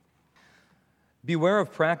Beware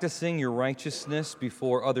of practicing your righteousness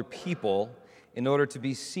before other people in order to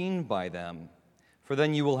be seen by them, for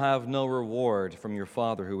then you will have no reward from your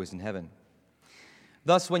Father who is in heaven.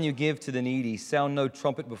 Thus, when you give to the needy, sound no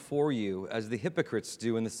trumpet before you, as the hypocrites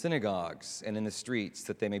do in the synagogues and in the streets,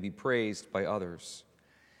 that they may be praised by others.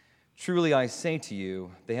 Truly, I say to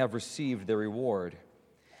you, they have received their reward.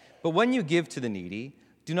 But when you give to the needy,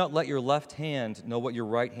 do not let your left hand know what your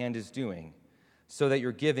right hand is doing, so that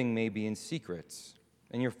your giving may be in secret,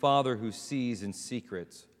 and your Father who sees in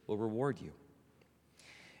secret will reward you.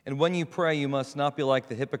 And when you pray, you must not be like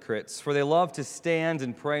the hypocrites, for they love to stand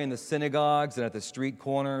and pray in the synagogues and at the street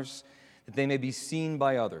corners, that they may be seen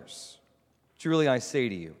by others. Truly, I say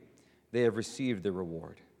to you, they have received their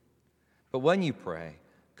reward. But when you pray,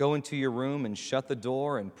 go into your room and shut the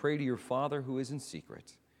door and pray to your Father who is in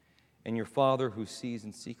secret, and your Father who sees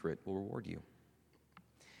in secret will reward you.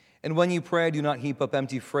 And when you pray, do not heap up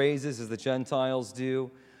empty phrases as the Gentiles do,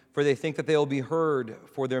 for they think that they will be heard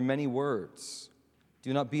for their many words.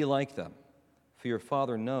 Do not be like them, for your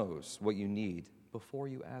Father knows what you need before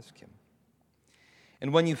you ask him.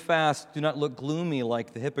 And when you fast, do not look gloomy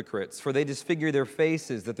like the hypocrites, for they disfigure their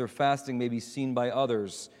faces that their fasting may be seen by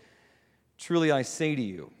others. Truly I say to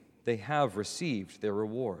you, they have received their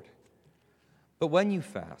reward. But when you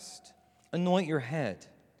fast, anoint your head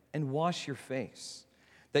and wash your face,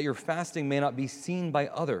 that your fasting may not be seen by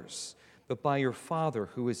others, but by your Father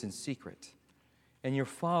who is in secret. And your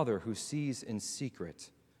Father who sees in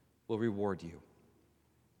secret will reward you.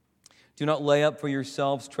 Do not lay up for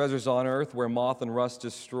yourselves treasures on earth where moth and rust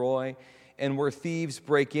destroy, and where thieves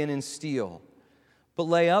break in and steal. But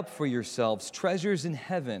lay up for yourselves treasures in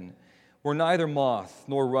heaven where neither moth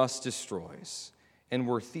nor rust destroys, and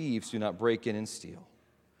where thieves do not break in and steal.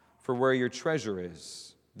 For where your treasure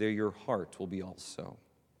is, there your heart will be also.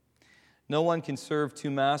 No one can serve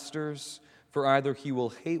two masters, for either he will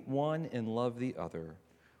hate one and love the other,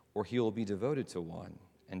 or he will be devoted to one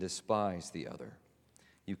and despise the other.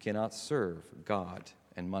 You cannot serve God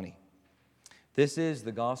and money. This is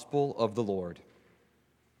the gospel of the Lord.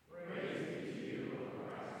 Praise be to you, O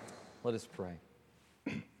Christ. Let us pray.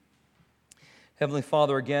 Heavenly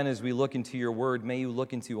Father, again, as we look into your word, may you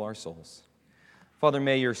look into our souls. Father,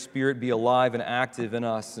 may your Spirit be alive and active in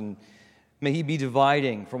us, and may he be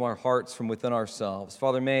dividing from our hearts from within ourselves.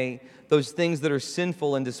 Father, may those things that are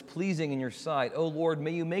sinful and displeasing in your sight, oh Lord, may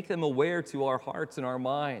you make them aware to our hearts and our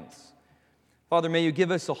minds. Father, may you give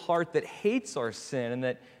us a heart that hates our sin and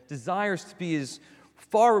that desires to be as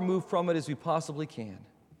far removed from it as we possibly can.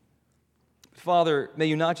 Father, may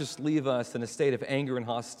you not just leave us in a state of anger and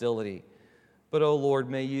hostility, but, oh Lord,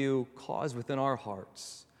 may you cause within our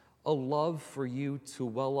hearts a love for you to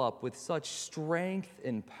well up with such strength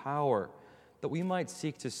and power that we might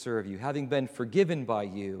seek to serve you, having been forgiven by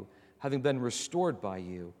you, having been restored by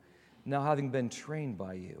you, now having been trained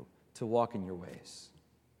by you to walk in your ways.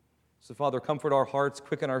 So, Father, comfort our hearts,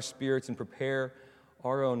 quicken our spirits, and prepare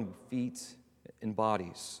our own feet and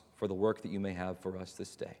bodies for the work that you may have for us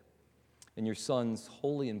this day. In your Son's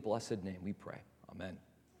holy and blessed name we pray. Amen.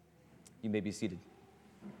 You may be seated.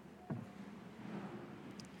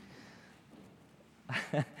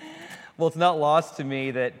 Well, it's not lost to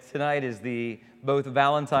me that tonight is both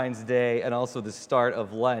Valentine's Day and also the start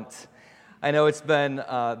of Lent. I know it's been,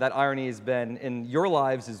 that irony has been in your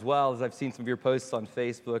lives as well, as I've seen some of your posts on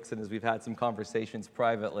Facebook and as we've had some conversations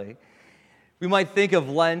privately. We might think of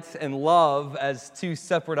Lent and love as two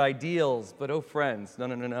separate ideals, but oh friends,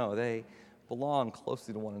 no, they belong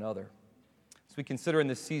closely to one another. As we consider in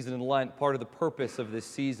this season in Lent, part of the purpose of this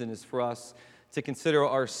season is for us to consider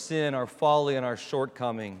our sin, our folly, and our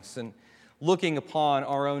shortcomings, and looking upon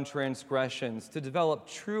our own transgressions, to develop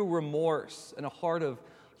true remorse and a heart of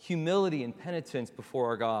humility and penitence before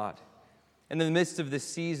our God. And in the midst of this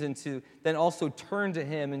season, to then also turn to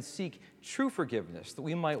him and seek true forgiveness, that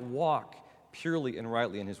we might walk purely and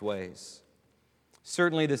rightly in his ways.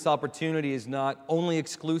 Certainly, this opportunity is not only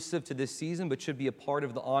exclusive to this season, but should be a part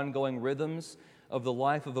of the ongoing rhythms of the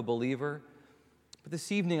life of a believer. But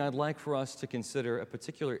this evening, I'd like for us to consider a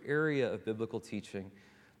particular area of biblical teaching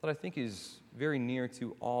that I think is very near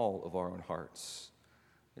to all of our own hearts.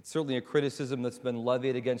 It's certainly a criticism that's been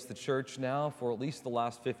levied against the church now for at least the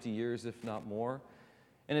last 50 years, if not more.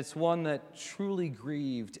 And it's one that truly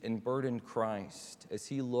grieved and burdened Christ as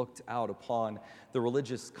he looked out upon the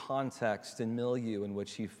religious context and milieu in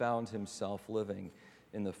which he found himself living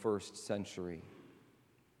in the first century.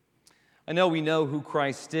 I know we know who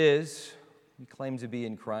Christ is. We claim to be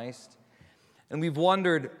in Christ. And we've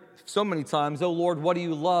wondered so many times, oh Lord, what do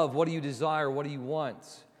you love? What do you desire? What do you want?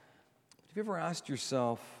 But have you ever asked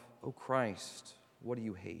yourself, oh Christ, what do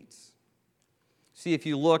you hate? See, if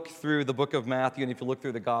you look through the book of Matthew, and if you look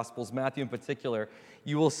through the Gospels, Matthew in particular,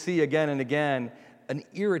 you will see again and again an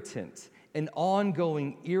irritant, an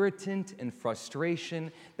ongoing irritant and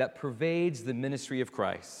frustration that pervades the ministry of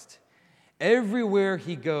Christ. Everywhere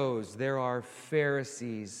he goes, there are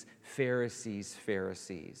Pharisees, Pharisees,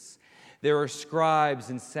 Pharisees. There are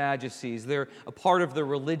scribes and Sadducees. They're a part of the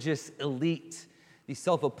religious elite, the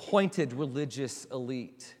self-appointed religious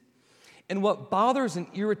elite. And what bothers and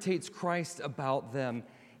irritates Christ about them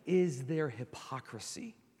is their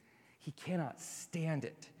hypocrisy. He cannot stand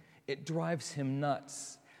it. It drives him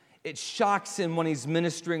nuts. It shocks him when he's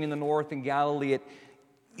ministering in the north in Galilee. It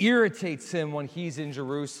irritates him when he's in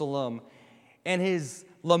Jerusalem. And his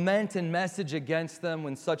lament and message against them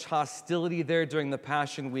when such hostility there during the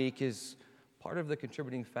Passion Week is part of the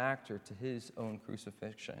contributing factor to his own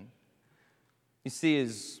crucifixion. You see,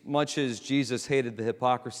 as much as Jesus hated the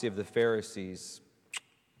hypocrisy of the Pharisees,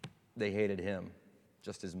 they hated him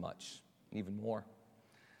just as much, even more.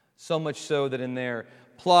 So much so that in their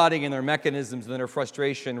plotting and their mechanisms and their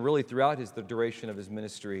frustration, really throughout the duration of his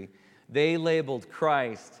ministry, they labeled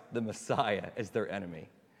Christ, the Messiah, as their enemy.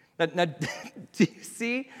 Now, do you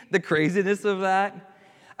see the craziness of that?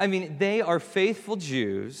 I mean, they are faithful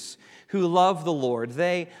Jews who love the Lord.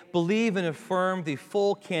 They believe and affirm the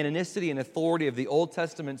full canonicity and authority of the Old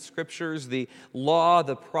Testament scriptures, the law,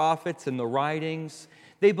 the prophets, and the writings.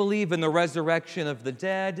 They believe in the resurrection of the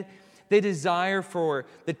dead. They desire for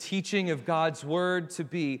the teaching of God's word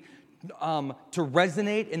to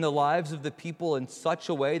resonate in the lives of the people in such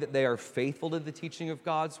a way that they are faithful to the teaching of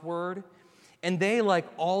God's word. And they, like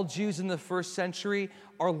all Jews in the first century,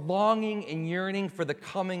 are longing and yearning for the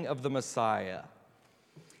coming of the Messiah.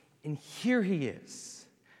 And here he is,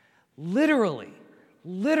 literally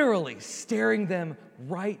staring them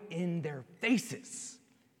right in their faces.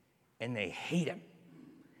 And they hate him.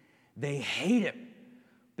 They hate him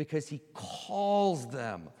because he calls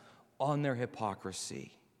them on their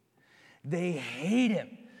hypocrisy. They hate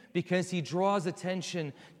him because he draws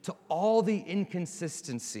attention to all the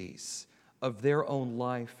inconsistencies of their own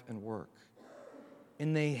life and work.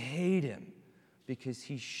 And they hate him because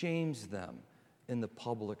he shames them in the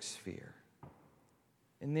public sphere.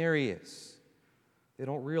 And there he is. They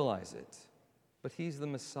don't realize it, but he's the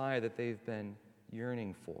Messiah that they've been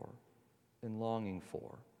yearning for and longing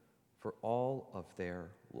for all of their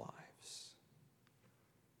lives.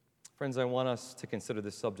 Friends, I want us to consider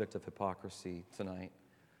the subject of hypocrisy tonight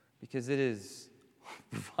because it is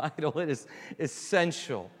vital, it is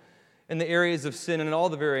essential in the areas of sin and in all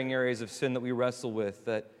the varying areas of sin that we wrestle with,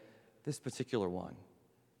 that this particular one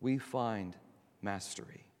we find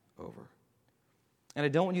mastery over. And I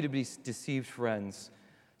don't want you to be deceived, friends.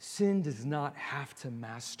 Sin does not have to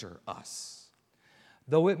master us.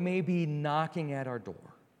 Though it may be knocking at our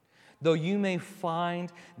door, though you may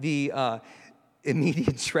find the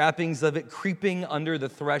immediate trappings of it creeping under the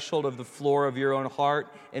threshold of the floor of your own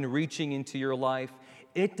heart and reaching into your life,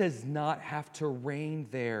 it does not have to reign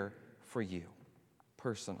there for you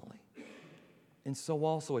personally. And so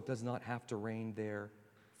also it does not have to reign there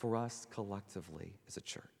for us collectively as a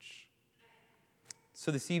church.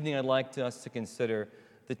 So this evening I'd like us to consider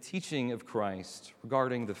the teaching of Christ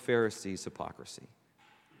regarding the Pharisees' hypocrisy.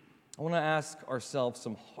 I want to ask ourselves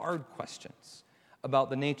some hard questions about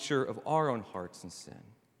the nature of our own hearts and sin.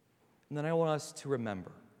 And then I want us to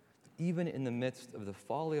remember, even in the midst of the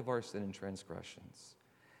folly of our sin and transgressions,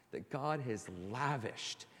 that God has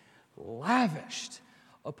lavished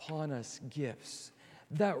upon us gifts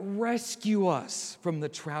that rescue us from the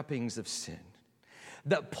trappings of sin,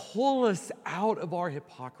 that pull us out of our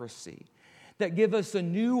hypocrisy, that give us a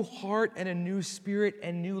new heart and a new spirit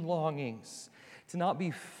and new longings to not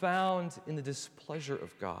be found in the displeasure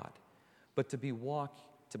of God, but to walk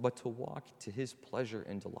to his pleasure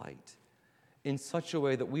and delight in such a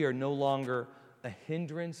way that we are no longer a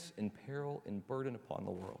hindrance and peril and burden upon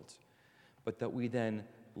the world, but that we then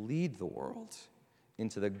lead the world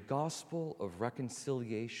into the gospel of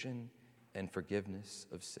reconciliation and forgiveness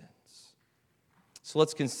of sins. So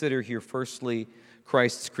let's consider here, firstly,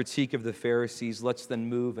 Christ's critique of the Pharisees. Let's then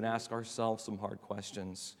move and ask ourselves some hard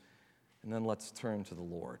questions. And then let's turn to the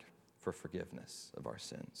Lord for forgiveness of our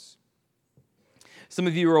sins. Some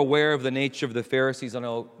of you are aware of the nature of the Pharisees. I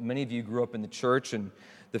know many of you grew up in the church, and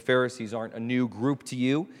the Pharisees aren't a new group to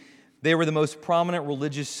you. They were the most prominent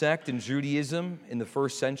religious sect in Judaism in the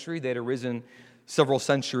first century. They had arisen several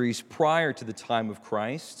centuries prior to the time of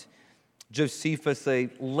Christ. Josephus, a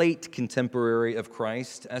late contemporary of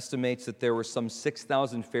Christ, estimates that there were some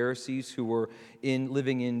 6,000 Pharisees who were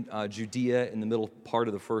living in Judea in the middle part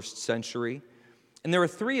of the first century. And there are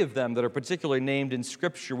three of them that are particularly named in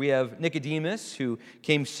Scripture. We have Nicodemus, who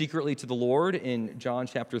came secretly to the Lord in John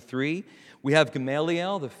chapter 3. We have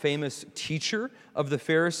Gamaliel, the famous teacher of the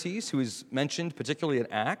Pharisees, who is mentioned particularly in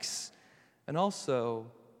Acts. And also,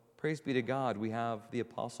 praise be to God, we have the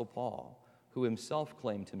Apostle Paul, who himself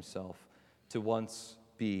claimed himself to once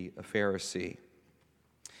be a Pharisee.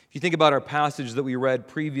 If you think about our passage that we read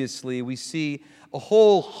previously, we see a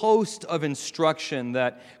whole host of instruction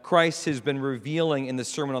that Christ has been revealing in the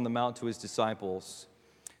Sermon on the Mount to his disciples.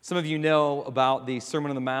 Some of you know about the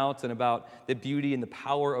Sermon on the Mount and about the beauty and the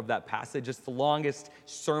power of that passage. It's the longest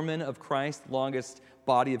sermon of Christ, the longest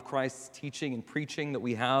body of Christ's teaching and preaching that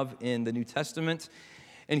we have in the New Testament.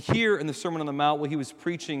 And here in the Sermon on the Mount, while he was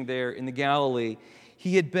preaching there in the Galilee,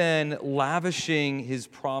 he had been lavishing his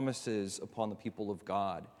promises upon the people of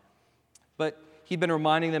God. But he'd been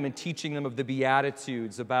reminding them and teaching them of the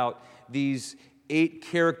Beatitudes, about these 8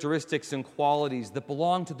 characteristics and qualities that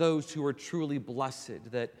belong to those who are truly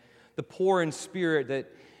blessed, that the poor in spirit,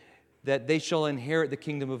 that they shall inherit the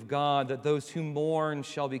kingdom of God, that those who mourn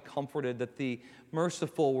shall be comforted, that the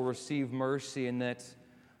merciful will receive mercy, and that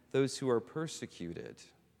those who are persecuted,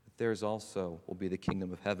 that theirs also will be the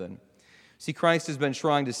kingdom of heaven. See, Christ has been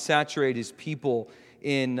trying to saturate his people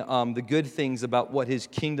in the good things about what his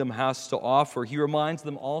kingdom has to offer. He reminds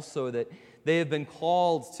them also that they have been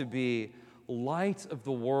called to be light of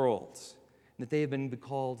the world, and that they have been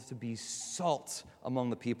called to be salt among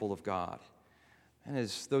the people of God. And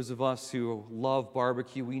as those of us who love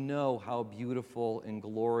barbecue, we know how beautiful and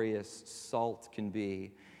glorious salt can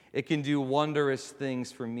be. It can do wondrous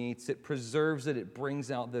things for meats. It preserves it. It brings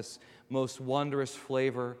out this most wondrous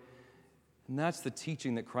flavor. And that's the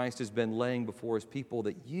teaching that Christ has been laying before his people,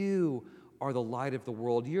 that you are the light of the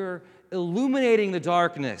world. You're illuminating the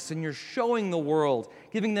darkness, and you're showing the world,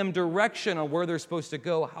 giving them direction on where they're supposed to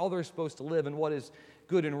go, how they're supposed to live, and what is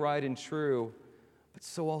good and right and true. But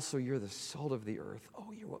so also you're the salt of the earth.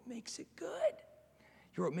 Oh, you're what makes it good.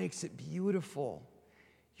 You're what makes it beautiful.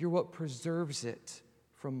 You're what preserves it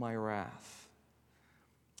from my wrath.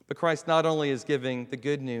 But Christ not only is giving the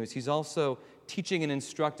good news, he's also teaching and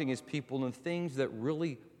instructing his people in the things that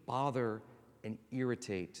really bother and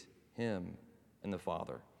irritate him and the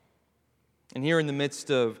Father. And here in the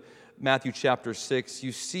midst of Matthew chapter 6,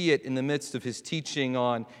 you see it in the midst of his teaching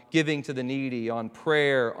on giving to the needy, on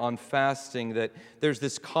prayer, on fasting, that there's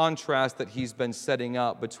this contrast that he's been setting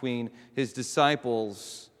up between his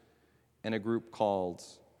disciples and a group called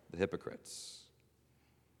the hypocrites.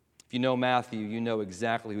 If you know Matthew, you know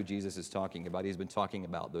exactly who Jesus is talking about. He's been talking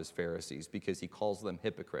about those Pharisees because he calls them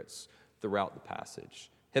hypocrites throughout the passage.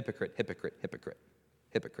 Hypocrite, hypocrite, hypocrite,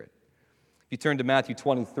 hypocrite. If you turn to Matthew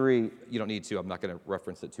 23, you don't need to, I'm not going to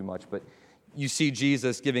reference it too much, but you see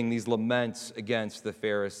Jesus giving these laments against the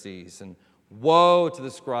Pharisees. And woe to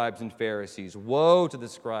the scribes and Pharisees, woe to the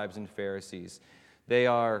scribes and Pharisees. They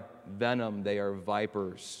are venom, they are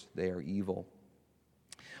vipers, they are evil.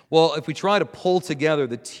 Well, if we try to pull together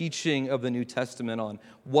the teaching of the New Testament on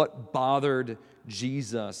what bothered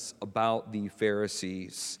Jesus about the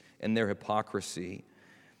Pharisees and their hypocrisy,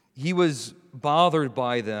 he was bothered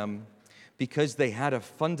by them because they had a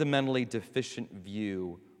fundamentally deficient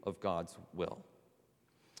view of God's will.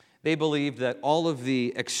 They believed that all of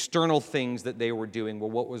the external things that they were doing were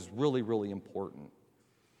what was really, really important.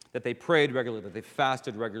 That they prayed regularly, that they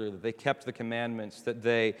fasted regularly, that they kept the commandments, that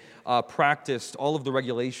they practiced all of the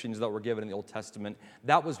regulations that were given in the Old Testament.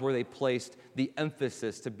 That was where they placed the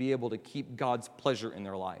emphasis to be able to keep God's pleasure in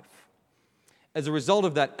their life. As a result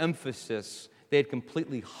of that emphasis, they had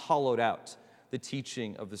completely hollowed out the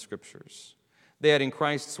teaching of the Scriptures. They had, in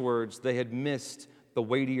Christ's words, they had missed the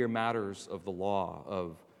weightier matters of the law,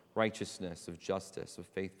 of righteousness, of justice, of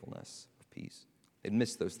faithfulness, of peace. They'd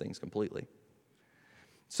missed those things completely.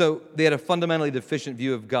 So they had a fundamentally deficient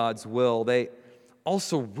view of God's will. They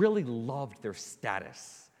also really loved their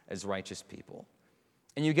status as righteous people.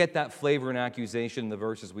 And you get that flavor and accusation in the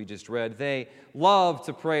verses we just read. They love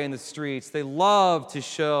to pray in the streets. They love to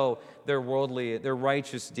show their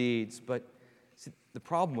righteous deeds. But see, the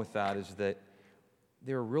problem with that is that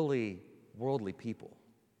they're really worldly people.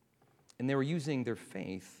 And they were using their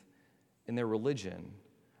faith and their religion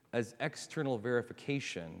as external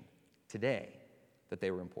verification today that they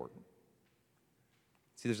were important.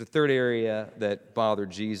 See, there's a third area that bothered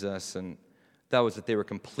Jesus, and that was that they were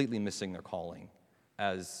completely missing their calling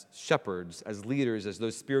as shepherds, as leaders, as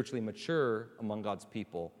those spiritually mature among God's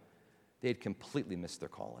people. They had completely missed their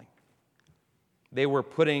calling. They were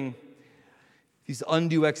putting these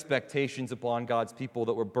undue expectations upon God's people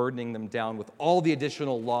that were burdening them down with all the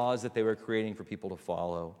additional laws that they were creating for people to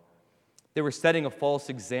follow. They were setting a false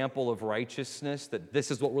example of righteousness, that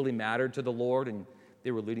this is what really mattered to the Lord, and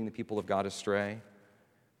they were leading the people of God astray.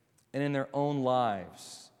 And in their own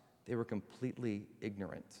lives, they were completely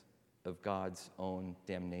ignorant of God's own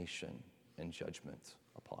damnation and judgment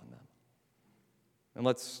upon them. And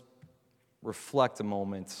let's reflect a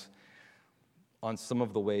moment on some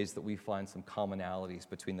of the ways that we find some commonalities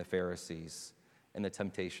between the Pharisees and the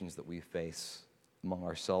temptations that we face among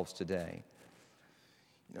ourselves today.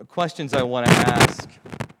 Questions I want to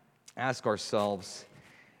ask ourselves: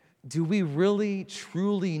 do we really,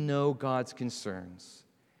 truly know God's concerns?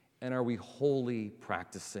 And are we wholly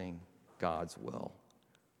practicing God's will?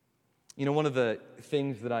 One of the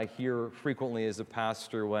things that I hear frequently as a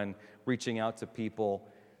pastor when reaching out to people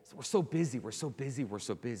is, we're so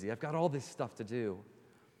busy. I've got all this stuff to do.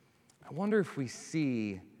 I wonder if we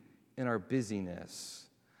see in our busyness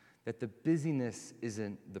that the busyness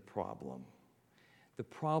isn't the problem. The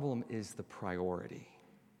problem is the priority.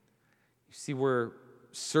 You see, we're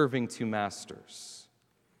serving two masters.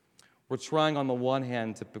 We're trying on the one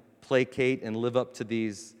hand to placate and live up to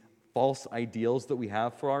these false ideals that we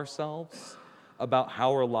have for ourselves about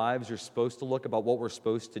how our lives are supposed to look, about what we're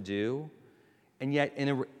supposed to do. And yet,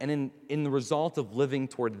 in the result of living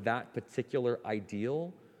toward that particular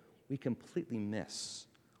ideal, we completely miss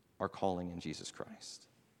our calling in Jesus Christ.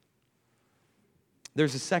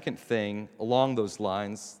 There's a second thing along those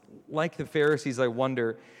lines. Like the Pharisees, I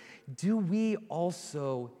wonder, do we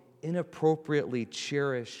also inappropriately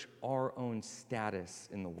cherish our own status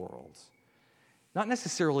in the world? Not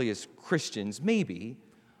necessarily as Christians, maybe,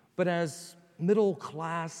 but as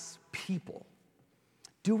middle-class people.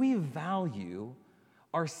 Do we value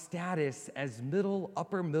our status as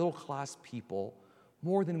upper middle-class people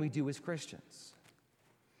more than we do as Christians?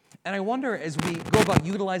 And I wonder, as we go about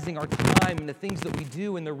utilizing our time and the things that we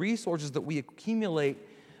do and the resources that we accumulate,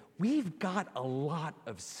 we've got a lot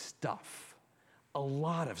of stuff.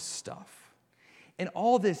 And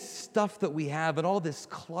all this stuff that we have and all this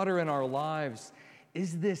clutter in our lives,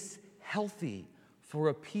 is this healthy for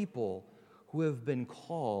a people who have been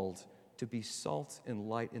called to be salt and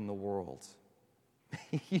light in the world?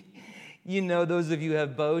 Those of you who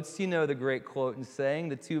have boats, the great quote and saying,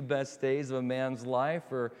 the two best days of a man's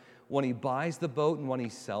life are when he buys the boat and when he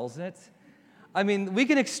sells it. I mean, we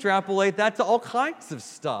can extrapolate that to all kinds of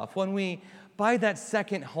stuff. When we buy that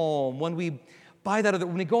second home, when we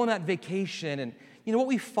go on that vacation, and what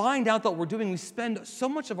we find out that we're doing, we spend so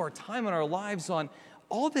much of our time in our lives on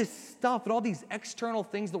all this stuff and all these external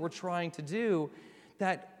things that we're trying to do,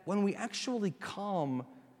 that when we actually come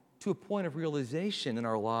to a point of realization in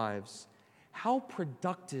our lives, how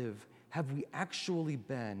productive have we actually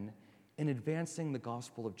been in advancing the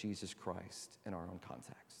gospel of Jesus Christ in our own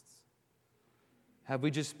contexts? Have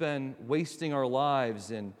we just been wasting our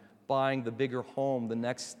lives in buying the bigger home, the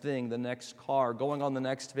next thing, the next car, going on the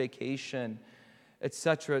next vacation,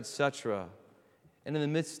 etc., etc.? And in the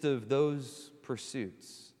midst of those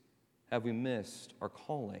pursuits, have we missed our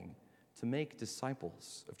calling to make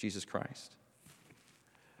disciples of Jesus Christ?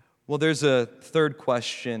 Well, there's a third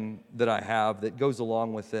question that I have that goes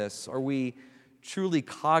along with this. Are we truly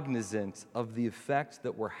cognizant of the effect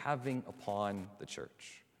that we're having upon the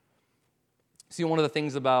church? See, one of the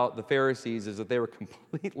things about the Pharisees is that they were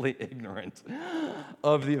completely ignorant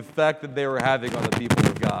of the effect that they were having on the people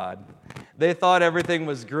of God. They thought everything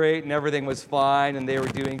was great and everything was fine, and they were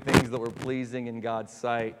doing things that were pleasing in God's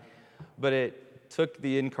sight. But it took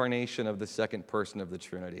the incarnation of the second person of the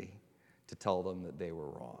Trinity to tell them that they were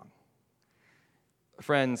wrong.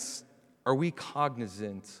 Friends, are we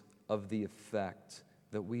cognizant of the effect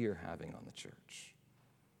that we are having on the church?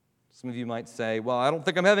 Some of you might say, well, I don't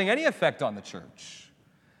think I'm having any effect on the church.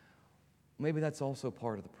 Maybe that's also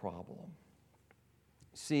part of the problem.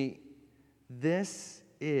 See, this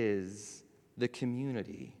is the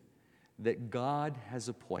community that God has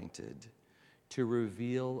appointed to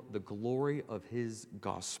reveal the glory of His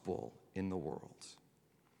gospel in the world.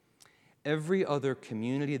 Every other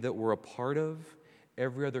community that we're a part of,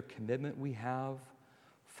 every other commitment we have,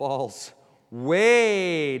 falls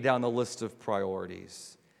way down the list of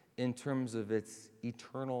priorities in terms of its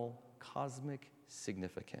eternal cosmic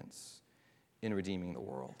significance in redeeming the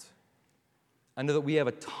world. I know that we have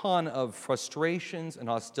a ton of frustrations and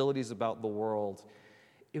hostilities about the world.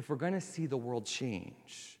 If we're going to see the world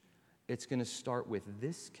change, it's going to start with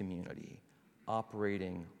this community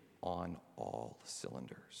operating on all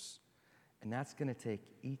cylinders. And that's going to take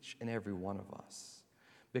each and every one of us.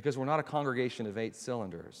 Because we're not a congregation of 8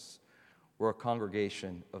 cylinders. We're a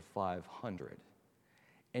congregation of 500.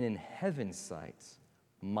 And in heaven's sight,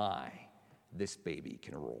 this baby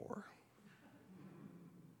can roar.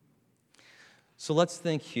 So let's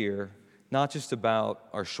think here, not just about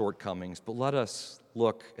our shortcomings, but let us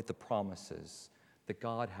look at the promises that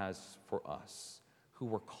God has for us who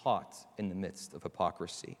were caught in the midst of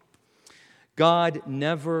hypocrisy. God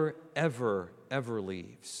never, ever, ever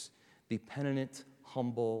leaves the penitent,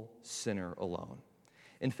 humble sinner alone.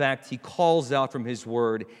 In fact, he calls out from his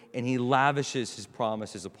word and he lavishes his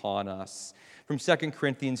promises upon us. From 2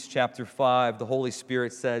 Corinthians chapter 5, the Holy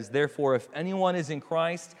Spirit says, "Therefore, if anyone is in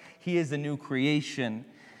Christ, he is a new creation.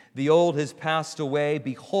 The old has passed away.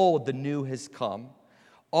 Behold, the new has come.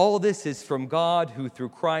 All this is from God, who through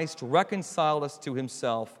Christ reconciled us to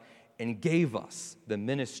himself and gave us the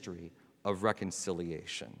ministry of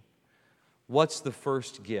reconciliation." What's the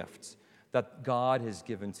first gift that God has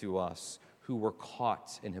given to us who were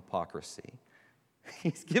caught in hypocrisy?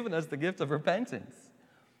 He's given us the gift of repentance.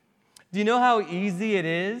 Do you know how easy it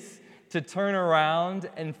is to turn around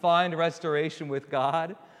and find restoration with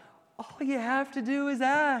God? All you have to do is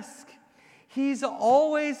ask. He's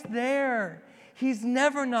always there. He's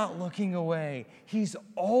never not looking away. He's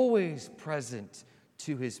always present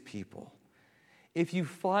to his people. If you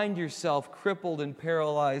find yourself crippled and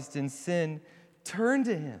paralyzed in sin, turn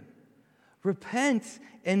to him. Repent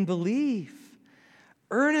and believe.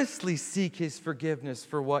 Earnestly seek his forgiveness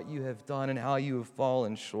for what you have done and how you have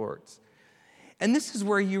fallen short. And this is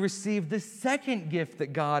where you receive the second gift that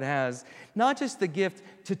God has. Not just the gift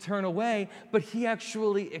to turn away, but he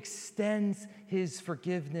actually extends his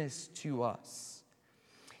forgiveness to us.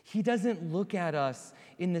 He doesn't look at us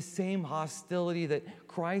in the same hostility that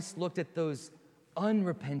Christ looked at those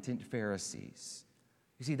unrepentant Pharisees.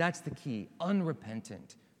 You see, that's the key,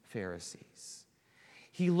 unrepentant Pharisees.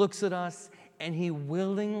 He looks at us and he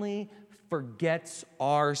willingly forgets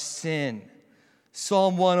our sin.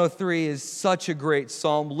 Psalm 103 is such a great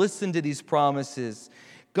psalm. Listen to these promises.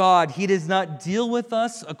 God, he does not deal with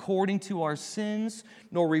us according to our sins,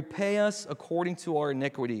 nor repay us according to our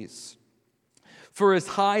iniquities. For as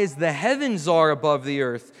high as the heavens are above the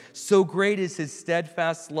earth, so great is his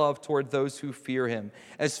steadfast love toward those who fear him.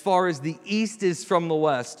 As far as the east is from the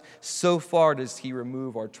west, so far does he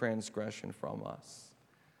remove our transgression from us.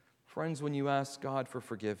 Friends, when you ask God for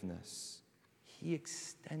forgiveness, he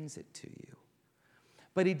extends it to you.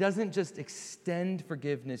 But he doesn't just extend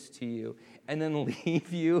forgiveness to you and then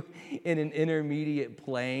leave you in an intermediate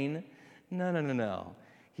plane. No.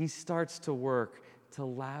 He starts to work to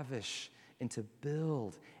lavish and to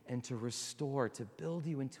build and to restore, to build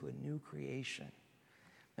you into a new creation.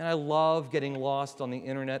 And I love getting lost on the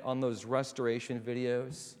internet on those restoration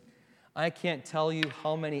videos. I can't tell you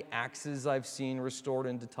how many axes I've seen restored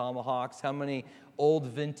into tomahawks, how many old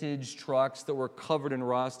vintage trucks that were covered in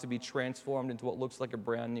rust to be transformed into what looks like a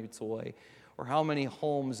brand new toy, or how many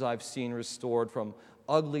homes I've seen restored from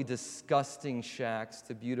ugly, disgusting shacks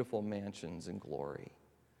to beautiful mansions in glory.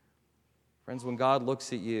 Friends, when God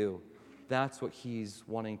looks at you, that's what he's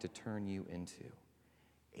wanting to turn you into,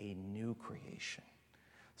 a new creation,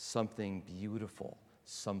 something beautiful,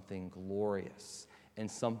 something glorious, and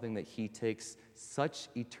something that he takes such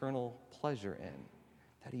eternal pleasure in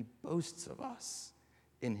that he boasts of us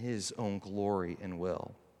in his own glory and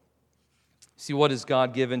will. See, what has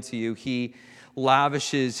God given to you? He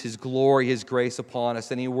lavishes his glory, his grace upon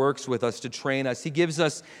us, and he works with us to train us. He gives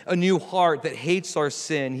us a new heart that hates our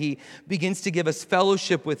sin. He begins to give us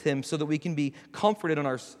fellowship with him so that we can be comforted in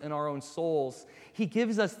our own souls. He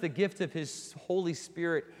gives us the gift of his Holy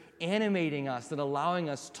Spirit animating us and allowing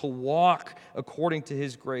us to walk according to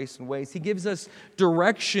his grace and ways. He gives us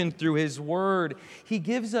direction through his word. He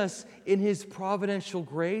gives us, in his providential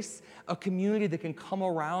grace, a community that can come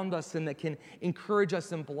around us and that can encourage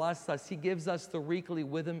us and bless us. He gives us the weekly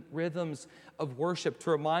rhythms of worship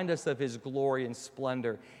to remind us of his glory and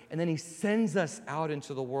splendor. And then he sends us out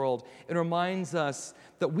into the world and reminds us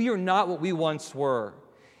that we are not what we once were.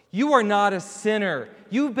 You are not a sinner.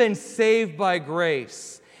 You've been saved by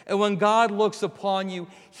grace. And when God looks upon you,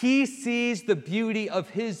 he sees the beauty of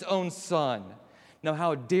his own Son. Now,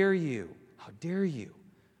 how dare you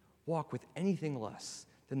walk with anything less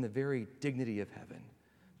than the very dignity of heaven?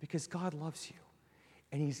 Because God loves you,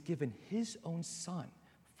 and he's given his own Son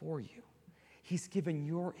for you. He's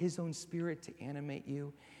given his own Spirit to animate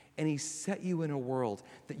you, and he set you in a world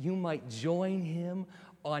that you might join him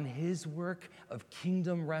on his work of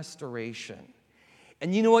kingdom restoration.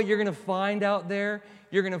 And you know what you're going to find out there?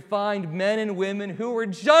 You're going to find men and women who are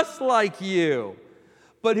just like you,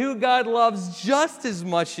 but who God loves just as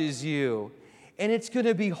much as you. And it's going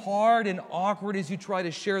to be hard and awkward as you try to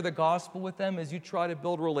share the gospel with them, as you try to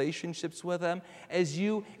build relationships with them, as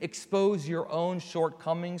you expose your own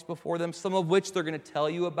shortcomings before them, some of which they're going to tell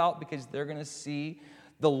you about because they're going to see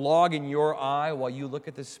the log in your eye while you look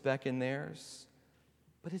at the speck in theirs.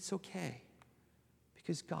 But it's okay,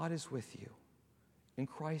 because God is with you, and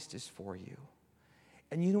Christ is for you.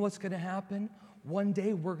 And you know what's going to happen? One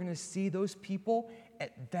day we're going to see those people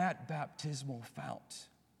at that baptismal fount.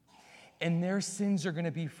 And their sins are going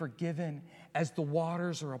to be forgiven as the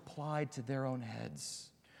waters are applied to their own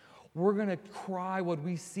heads. We're going to cry when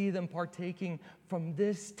we see them partaking from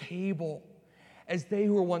this table, as they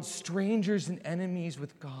who were once strangers and enemies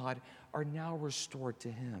with God are now restored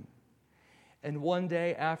to Him. And one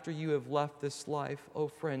day after you have left this life, oh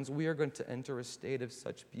friends, we are going to enter a state of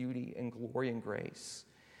such beauty and glory and grace,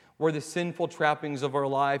 where the sinful trappings of our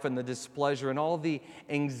life and the displeasure and all the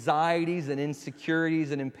anxieties and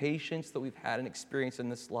insecurities and impatience that we've had and experienced in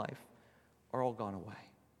this life are all gone away.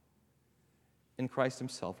 And Christ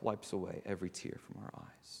Himself wipes away every tear from our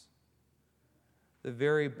eyes. The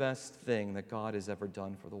very best thing that God has ever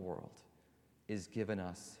done for the world is given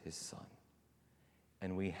us His Son.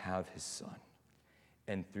 And we have His Son.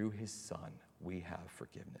 And through His Son, we have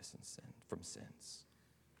forgiveness from sins.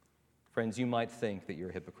 Friends, you might think that you're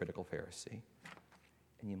a hypocritical Pharisee,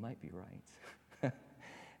 and you might be right,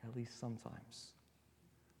 at least sometimes.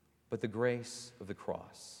 But the grace of the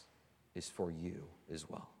cross is for you as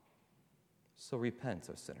well. So repent,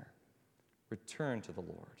 O sinner, return to the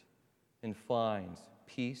Lord, and find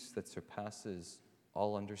peace that surpasses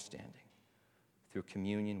all understanding through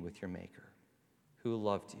communion with your Maker, who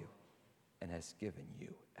loved you and has given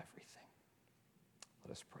you everything.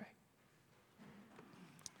 Let us pray.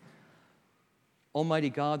 Almighty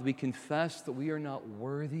God, we confess that we are not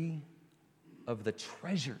worthy of the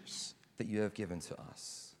treasures that you have given to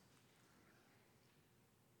us.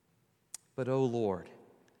 But, O Lord,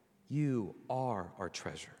 you are our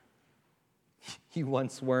treasure. You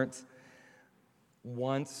once weren't.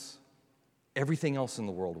 Once everything else in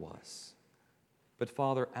the world was. But,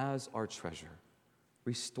 Father, as our treasure,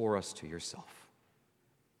 restore us to yourself.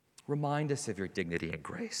 Remind us of your dignity and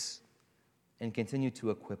grace, and continue to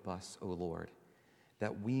equip us, O Lord,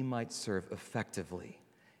 that we might serve effectively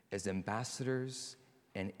as ambassadors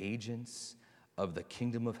and agents of the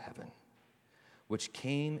kingdom of heaven, which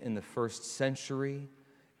came in the first century.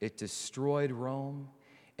 It destroyed Rome,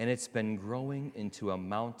 and it's been growing into a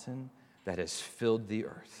mountain that has filled the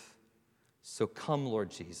earth. So come, Lord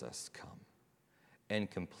Jesus, come, and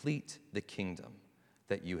complete the kingdom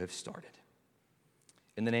that you have started.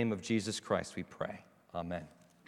 In the name of Jesus Christ we pray. Amen.